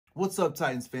What's up,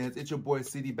 Titans fans? It's your boy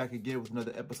CD back again with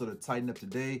another episode of TitanUp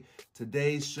Today.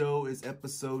 Today's show is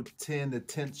episode 10, the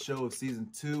 10th show of season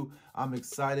 2. I'm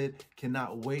excited,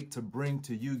 cannot wait to bring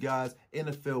to you guys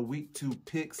NFL Week 2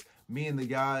 picks. Me and the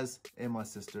guys and my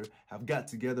sister have got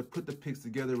together, put the picks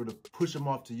together, we're going to push them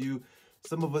off to you.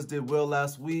 Some of us did well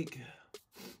last week.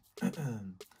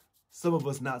 Some of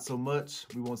us not so much.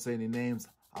 We won't say any names.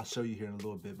 I'll show you here in a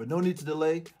little bit. But no need to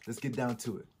delay. Let's get down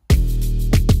to it.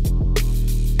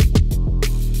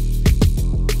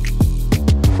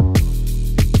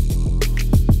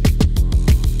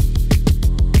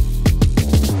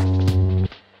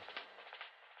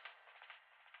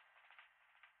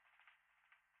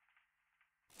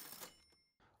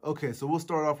 Okay, so we'll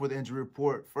start off with injury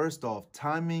report. First off,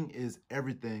 timing is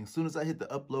everything. As soon as I hit the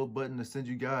upload button to send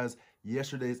you guys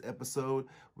yesterday's episode,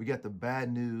 we got the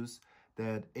bad news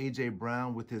that A.J.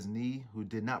 Brown with his knee, who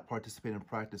did not participate in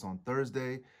practice on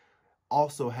Thursday,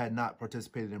 also had not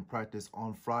participated in practice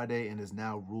on Friday and is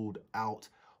now ruled out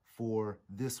for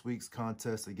this week's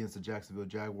contest against the Jacksonville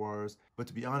Jaguars. But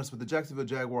to be honest, with the Jacksonville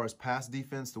Jaguars pass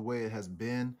defense, the way it has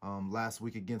been last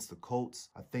week against the Colts,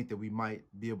 I think that we might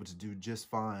be able to do just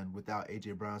fine without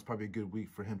A.J. Brown. It's probably a good week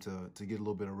for him to get a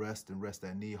little bit of rest and rest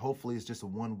that knee. Hopefully it's just a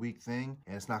 1 week thing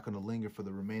and it's not going to linger for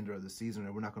the remainder of the season,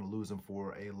 and we're not going to lose him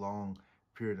for a long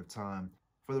period of time.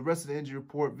 For the rest of the injury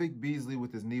report, Vic Beasley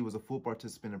with his knee was a full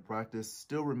participant in practice,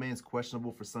 still remains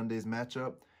questionable for Sunday's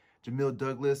matchup. Jamil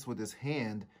Douglas with his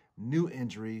hand, new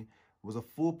injury, was a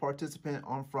full participant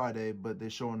on Friday, but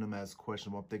they're showing him as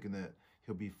questionable. I'm thinking that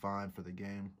he'll be fine for the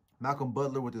game. Malcolm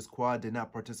Butler with his quad did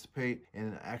not participate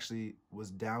and actually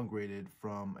was downgraded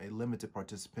from a limited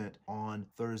participant on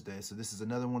Thursday. So this is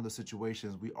another one of the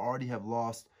situations. We already have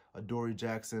lost Adoree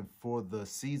Jackson for the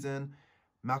season.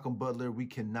 Malcolm Butler, we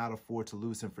cannot afford to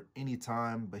lose him for any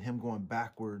time, but him going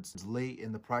backwards late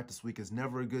in the practice week is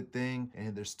never a good thing,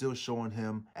 and they're still showing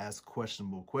him as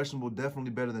questionable. Questionable,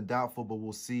 definitely better than doubtful, but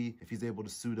we'll see if he's able to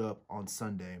suit up on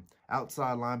Sunday.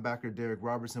 Outside linebacker Derek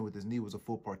Robertson with his knee was a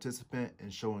full participant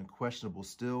and showing questionable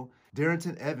still.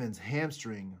 Darrington Evans,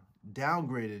 hamstring,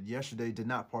 downgraded yesterday, did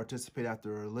not participate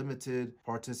after a limited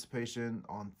participation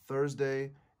on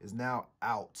Thursday, is now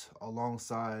out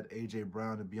alongside A.J.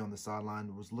 Brown to be on the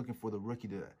sideline. Was looking for the rookie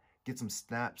to get some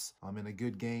snaps in a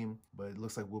good game, but it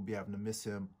looks like we'll be having to miss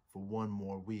him for 1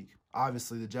 more week.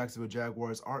 Obviously, the Jacksonville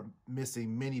Jaguars aren't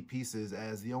missing many pieces,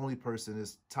 as the only person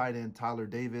is tight end Tyler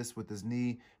Davis with his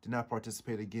knee. Did not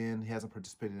participate again. He hasn't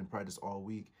participated in practice all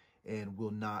week and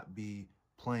will not be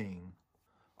playing.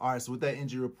 All right, so with that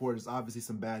injury report, it's obviously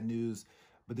some bad news,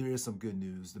 but there is some good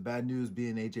news. The bad news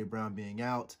being A.J. Brown being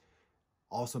out.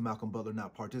 Also, Malcolm Butler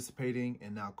not participating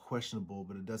and now questionable,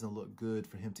 but it doesn't look good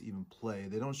for him to even play.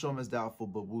 They don't show him as doubtful,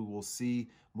 but we will see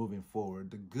moving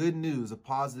forward. The good news, a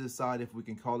positive side, if we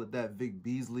can call it that, Vic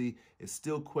Beasley is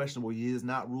still questionable. He is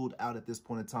not ruled out at this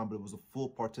point in time, but it was a full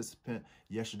participant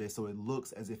yesterday, so it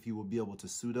looks as if he will be able to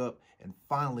suit up and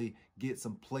finally get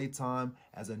some play time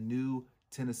as a new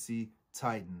Tennessee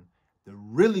Titan. The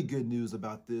really good news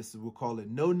about this, we'll call it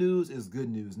no news, is good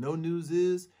news. No news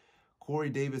is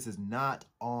Corey Davis is not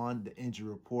on the injury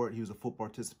report. He was a full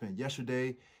participant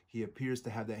yesterday. He appears to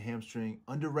have that hamstring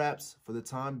under wraps for the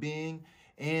time being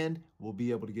and will be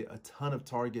able to get a ton of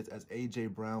targets, as A.J.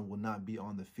 Brown will not be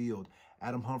on the field.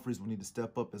 Adam Humphries will need to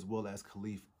step up, as well as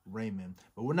Khalif Raymond.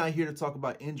 But we're not here to talk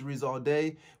about injuries all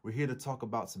day. We're here to talk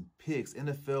about some picks.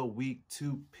 NFL Week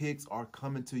 2 picks are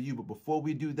coming to you. But before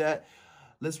we do that,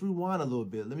 let's rewind a little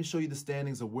bit. Let me show you the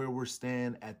standings of where we're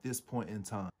standing at this point in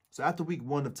time. So after week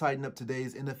 1 of TitanUp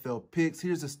Today's NFL picks,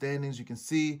 here's the standings. You can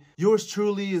see yours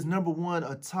truly is number 1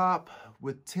 atop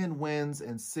with 10 wins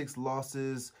and 6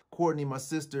 losses. Courtney, my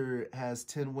sister, has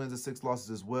 10 wins and 6 losses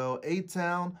as well.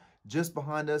 A-Town just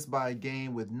behind us by a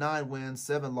game with 9 wins,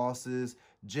 7 losses.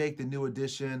 Jake, the new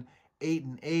addition,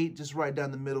 8-8, just right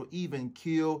down the middle, even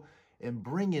keel. And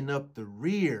bringing up the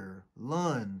rear,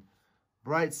 Lund,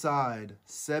 bright side,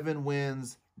 7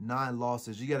 wins, 9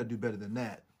 losses. You got to do better than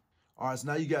that. All right, so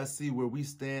now you guys see where we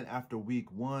stand after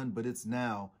week 1, but it's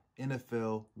now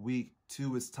NFL Week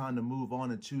 2. It's time to move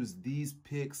on and choose these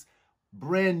picks.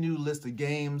 Brand new list of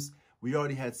games. We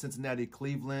already had Cincinnati,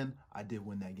 Cleveland. I did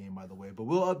win that game, by the way. But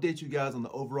we'll update you guys on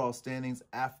the overall standings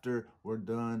after we're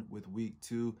done with week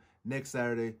 2. Next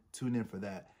Saturday, tune in for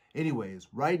that. Anyways,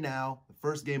 right now, the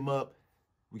first game up,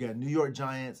 we got New York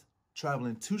Giants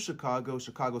traveling to Chicago.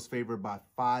 Chicago's favored by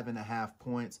 5.5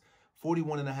 points.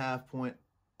 41.5 point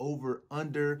over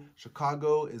under.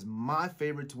 Chicago is my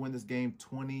favorite to win this game,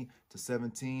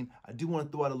 20-17. I do want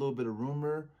to throw out a little bit of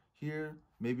rumor here.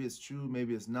 Maybe it's true,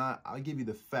 maybe it's not. I'll give you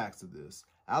the facts of this.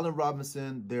 Allen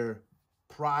Robinson, their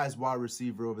prized wide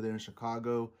receiver over there in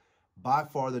Chicago. By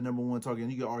far the #1 target,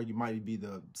 and you could argue might be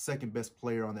the second best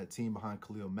player on that team behind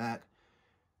Khalil Mack,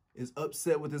 is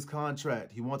upset with his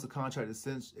contract. He wants a contract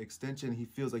extension. He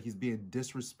feels like he's being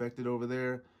disrespected over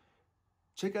there.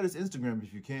 Check out his Instagram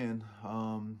if you can.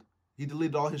 He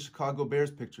deleted all his Chicago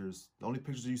Bears pictures. The only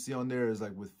pictures you see on there is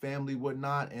like with family,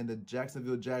 whatnot, and the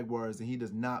Jacksonville Jaguars, and he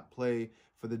does not play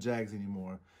for the Jags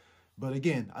anymore. But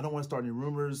again, I don't want to start any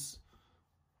rumors,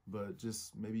 but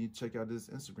just maybe you check out his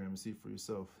Instagram and see for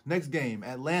yourself. Next game,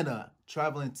 Atlanta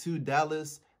traveling to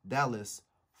Dallas. Dallas,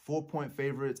 4-point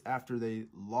favorites after they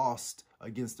lost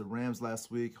against the Rams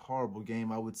last week. Horrible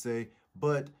game, I would say.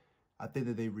 But I think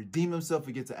that they redeemed themselves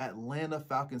against the Atlanta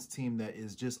Falcons team that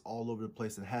is just all over the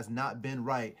place and has not been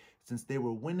right since they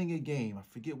were winning a game. I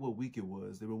forget what week it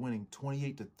was. They were winning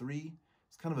 28-3.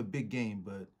 It's kind of a big game,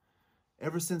 but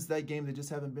ever since that game, they just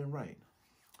haven't been right.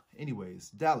 Anyways,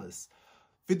 Dallas,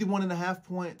 51.5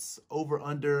 points over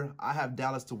under. I have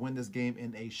Dallas to win this game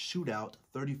in a shootout,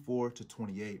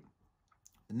 34-28.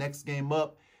 The next game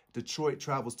up, Detroit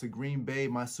travels to Green Bay,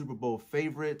 my Super Bowl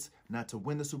favorite, not to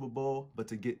win the Super Bowl, but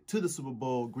to get to the Super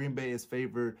Bowl. Green Bay is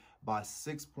favored by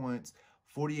 6 points,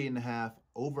 48.5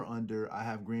 over under. I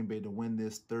have Green Bay to win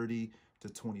this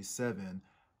 30-27.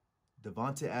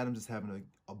 Devontae Adams is having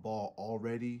a ball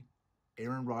already.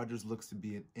 Aaron Rodgers looks to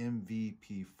be in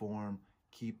MVP form.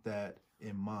 Keep that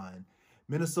in mind.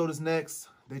 Minnesota's next.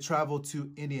 They travel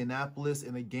to Indianapolis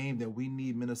in a game that we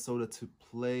need Minnesota to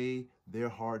play their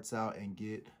hearts out and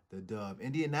get the dub.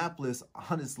 Indianapolis,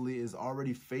 honestly, is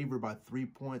already favored by 3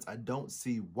 points. I don't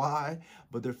see why,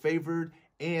 but they're favored,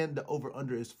 and the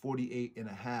over-under is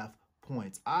 48.5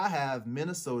 points. I have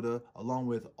Minnesota, along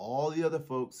with all the other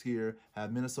folks here,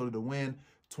 have Minnesota to win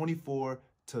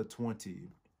 24-20.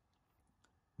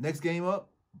 Next game up,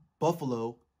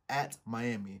 Buffalo at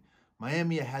Miami.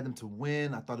 Miami, I had them to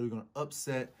win. I thought they were going to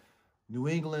upset New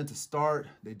England to start.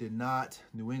 They did not.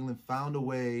 New England found a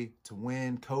way to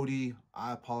win. Cody,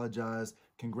 I apologize.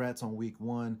 Congrats on week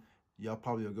 1. Y'all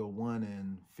probably will go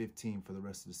 1-15 for the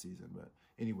rest of the season. But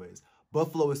anyways,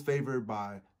 Buffalo is favored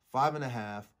by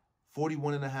 5.5,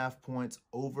 41.5 points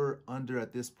over under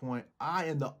at this point. I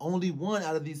am the only one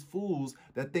out of these fools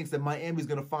that thinks that Miami's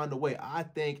going to find a way. I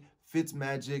think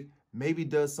Fitzmagic maybe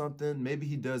does something, maybe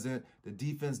he doesn't. The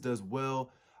defense does well.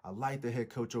 I like the head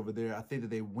coach over there. I think that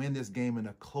they win this game in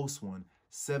a close one,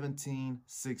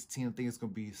 17-16. I think it's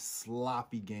going to be a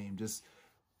sloppy game. Just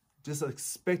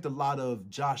expect a lot of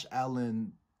Josh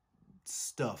Allen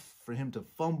stuff for him to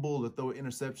fumble or throw an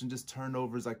interception, just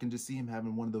turnovers. I can just see him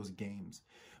having one of those games.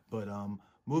 But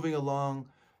moving along,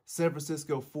 San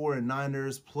Francisco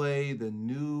 49ers play the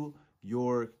New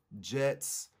York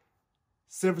Jets.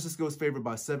 San Francisco is favored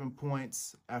by 7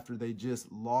 points after they just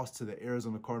lost to the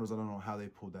Arizona Cardinals. I don't know how they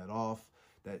pulled that off.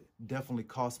 That definitely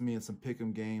cost me in some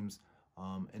pick'em games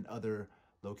and other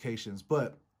locations.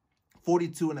 But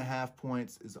 42.5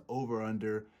 points is the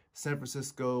over-under. San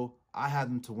Francisco, I had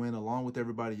them to win along with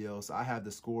everybody else. I have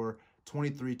the score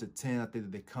 23-10. I think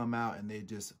that they come out and they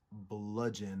just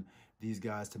bludgeon these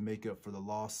guys to make up for the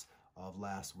loss of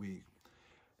last week.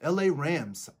 LA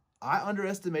Rams, I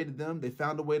underestimated them. They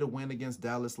found a way to win against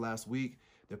Dallas last week.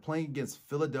 They're playing against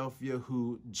Philadelphia,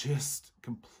 who just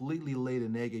completely laid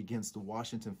an egg against the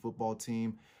Washington football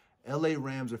team. LA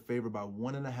Rams are favored by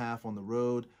 1.5 on the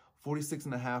road.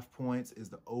 46.5 points is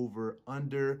the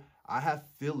over-under. I have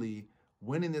Philly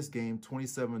winning this game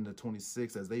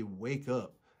 27-26 as they wake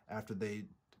up after they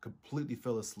completely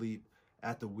fell asleep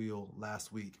at the wheel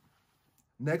last week.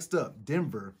 Next up,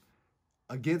 Denver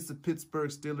against the Pittsburgh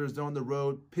Steelers. They're on the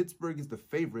road. Pittsburgh is the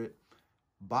favorite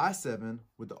by 7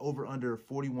 with the over-under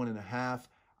 41.5.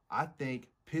 I think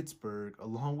Pittsburgh,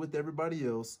 along with everybody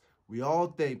else, we all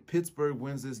think Pittsburgh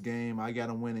wins this game. I got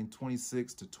them winning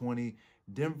 26-20.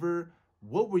 Denver,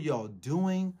 what were y'all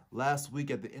doing last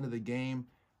week at the end of the game?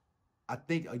 I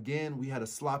think, again, we had a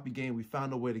sloppy game. We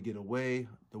found a way to get away.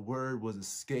 The word was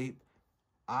escape.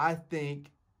 I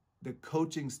think the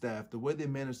coaching staff, the way they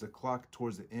managed the clock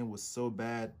towards the end was so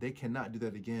bad. They cannot do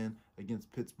that again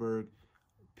against Pittsburgh.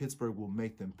 Pittsburgh will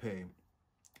make them pay.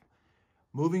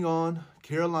 Moving on,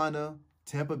 Carolina,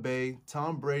 Tampa Bay,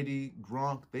 Tom Brady,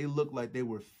 Gronk, they look like they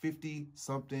were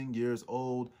 50-something years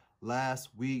old last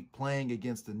week playing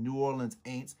against the New Orleans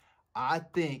Saints. I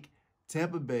think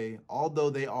Tampa Bay, although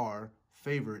they are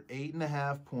favored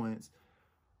 8.5 points,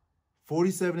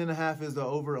 47.5 is the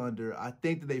over-under. I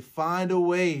think that they find a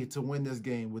way to win this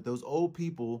game with those old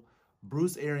people.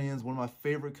 Bruce Arians, one of my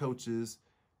favorite coaches,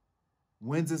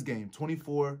 wins this game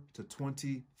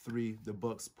 24-23. The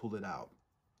Bucs pull it out.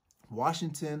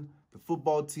 Washington The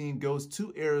football team goes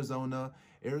to Arizona.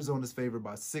 Arizona's favored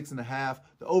by 6.5.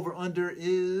 The over-under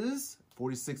is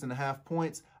 46.5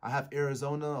 points. I have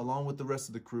Arizona along with the rest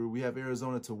of the crew. We have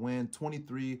Arizona to win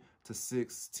 23-16.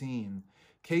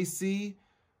 KC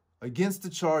against the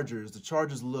Chargers. The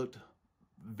Chargers looked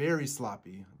very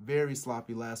sloppy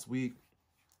last week.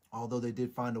 Although they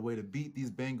did find a way to beat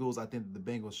these Bengals, I think that the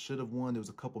Bengals should have won. There was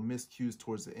a couple miscues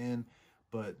towards the end,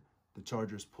 but the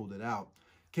Chargers pulled it out.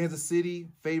 Kansas City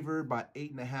favored by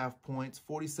 8.5 points.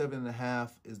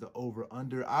 47.5 is the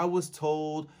over-under. I was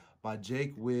told by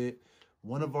Jake Witt,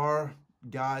 one of our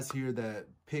guys here that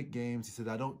pick games, he said,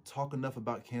 I don't talk enough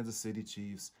about Kansas City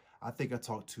Chiefs. I think I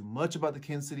talk too much about the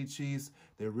Kansas City Chiefs.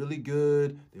 They're really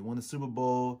good. They won the Super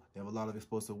Bowl. They have a lot of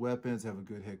explosive weapons. They have a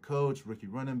good head coach, rookie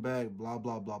running back, blah,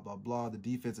 blah, blah, blah, blah. The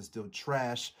defense is still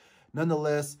trash.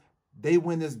 Nonetheless, they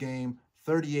win this game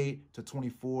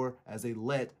 38-24 as they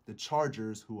let the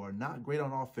Chargers, who are not great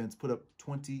on offense, put up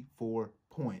 24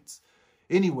 points.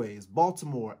 Anyways,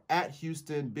 Baltimore at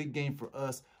Houston, big game for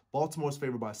us. Baltimore's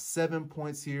favored by 7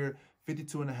 points here.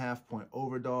 52.5 point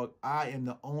overdog. I am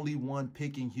the only one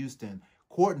picking Houston.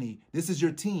 Courtney, this is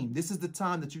your team. This is the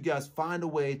time that you guys find a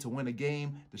way to win a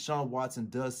game. Deshaun Watson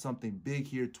does something big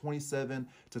here,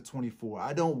 27-24.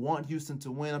 I don't want Houston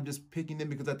to win. I'm just picking them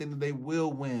because I think that they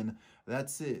will win.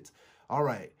 That's it. All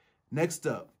right, next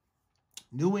up,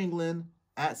 New England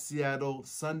at Seattle,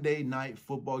 Sunday night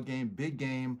football game, big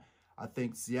game. I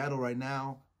think Seattle right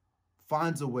now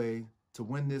finds a way to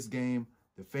win this game.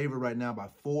 They're favored right now by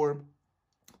 4.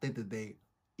 I think that they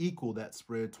equal that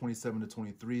spread,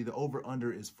 27-23. The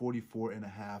over-under is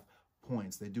 44.5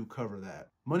 points. They do cover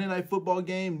that. Monday night football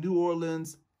game, New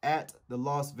Orleans at the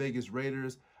Las Vegas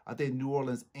Raiders. I think New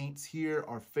Orleans Aints here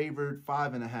are favored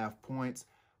 5.5 points.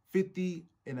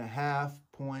 50.5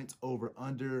 points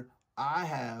over-under. I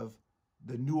have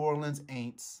the New Orleans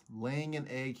Aints laying an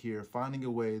egg here, finding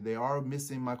a way. They are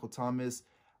missing Michael Thomas.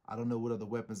 I don't know what other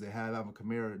weapons they have. Alvin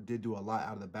Kamara did do a lot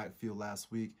out of the backfield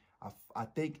last week. I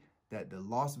think that the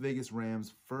Las Vegas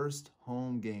Rams' first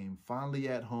home game, finally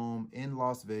at home in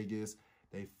Las Vegas,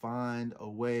 they find a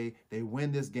way. They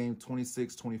win this game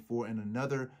 26-24 in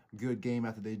another good game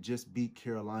after they just beat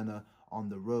Carolina on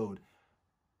the road.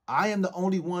 I am the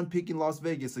only one picking Las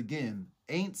Vegas. Again,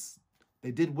 Aints,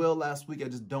 they did well last week. I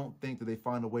just don't think that they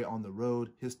find a way on the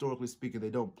road. Historically speaking, they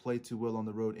don't play too well on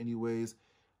the road anyways.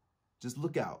 Just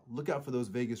look out. Look out for those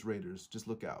Vegas Raiders. Just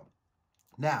look out.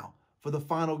 Now, for the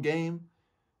final game,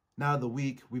 now of the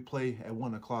week, we play at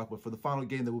 1 o'clock. But for the final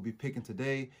game that we'll be picking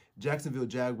today, Jacksonville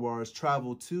Jaguars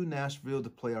travel to Nashville to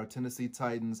play our Tennessee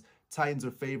Titans. Titans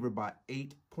are favored by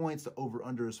 8 points. The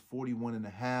over-under is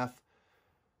 41.5.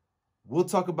 We'll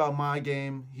talk about my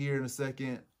game here in a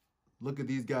second. Look at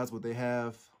these guys, what they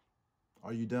have.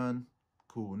 Are you done?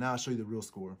 Cool. Now I'll show you the real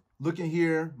score. Looking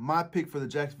here, my pick for the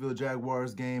Jacksonville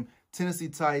Jaguars game, Tennessee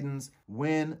Titans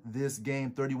win this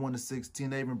game 31-16.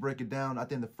 They even break it down. I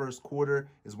think the first quarter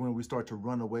is when we start to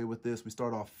run away with this. We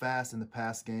start off fast in the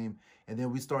pass game, and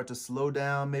then we start to slow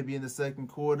down maybe in the second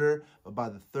quarter. But by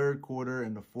the third quarter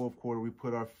and the fourth quarter, we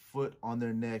put our foot on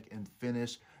their neck and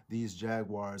finish these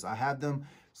Jaguars. I have them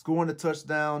scoring a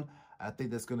touchdown. I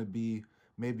think that's going to be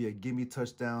maybe a gimme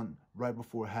touchdown right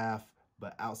before half.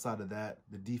 But outside of that,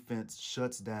 the defense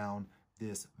shuts down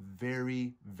this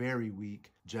very, very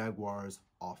weak Jaguars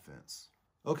offense.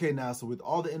 Okay, now, so with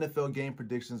all the NFL game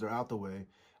predictions are out the way,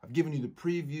 I've given you the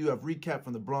preview. I've recapped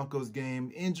from the Broncos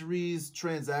game, injuries,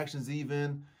 transactions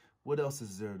even. What else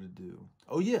is there to do?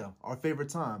 Oh, yeah, our favorite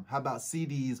time. How about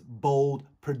CD's bold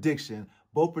prediction?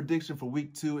 Bold prediction for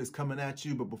week 2 is coming at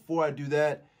you. But before I do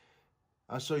that,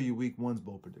 I'll show you week 1's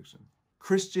bold prediction.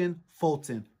 Christian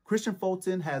Fulton. Christian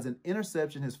Fulton has an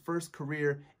interception, his first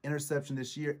career interception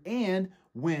this year, and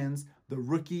wins the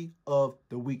Rookie of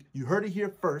the Week. You heard it here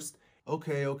first.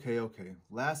 Okay.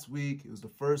 Last week, it was the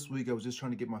first week. I was just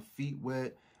trying to get my feet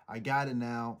wet. I got it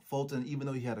now. Fulton, even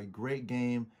though he had a great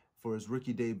game for his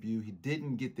rookie debut, he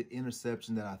didn't get the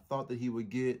interception that I thought that he would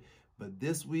get. But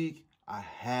this week, I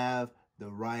have the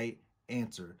right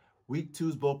answer. Week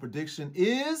 2's bold prediction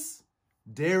is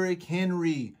Derrick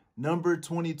Henry. Number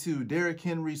 22, Derrick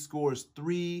Henry scores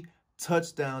 3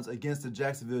 touchdowns against the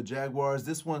Jacksonville Jaguars.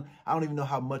 This one, I don't even know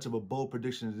how much of a bold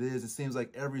prediction it is. It seems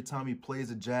like every time he plays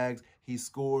the Jags, he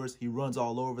scores, he runs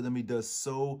all over them. He does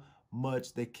so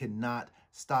much they cannot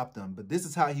stop them. But this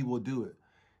is how he will do it.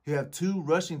 He'll have 2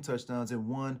 rushing touchdowns and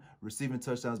 1 receiving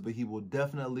touchdowns, but he will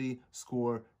definitely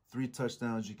score 3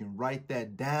 touchdowns. You can write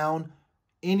that down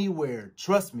anywhere.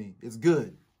 Trust me, it's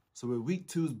good. So with week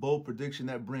 2's bold prediction,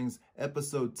 that brings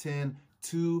episode 10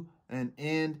 to an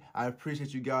end. I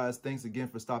appreciate you guys. Thanks again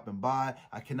for stopping by.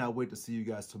 I cannot wait to see you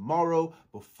guys tomorrow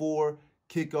before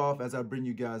kickoff as I bring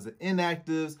you guys the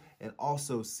inactives and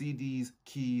also CD's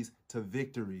keys to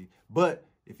victory. But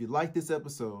if you like this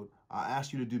episode, I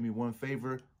ask you to do me one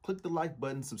favor. Click the like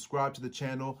button, subscribe to the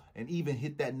channel, and even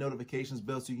hit that notifications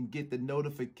bell so you can get the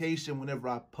notification whenever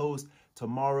I post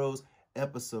tomorrow's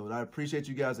episode. I appreciate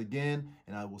you guys again,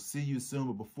 and I will see you soon.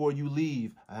 But before you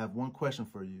leave, I have one question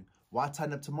for you. Why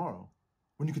tighten up tomorrow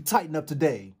when you can tighten up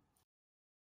today?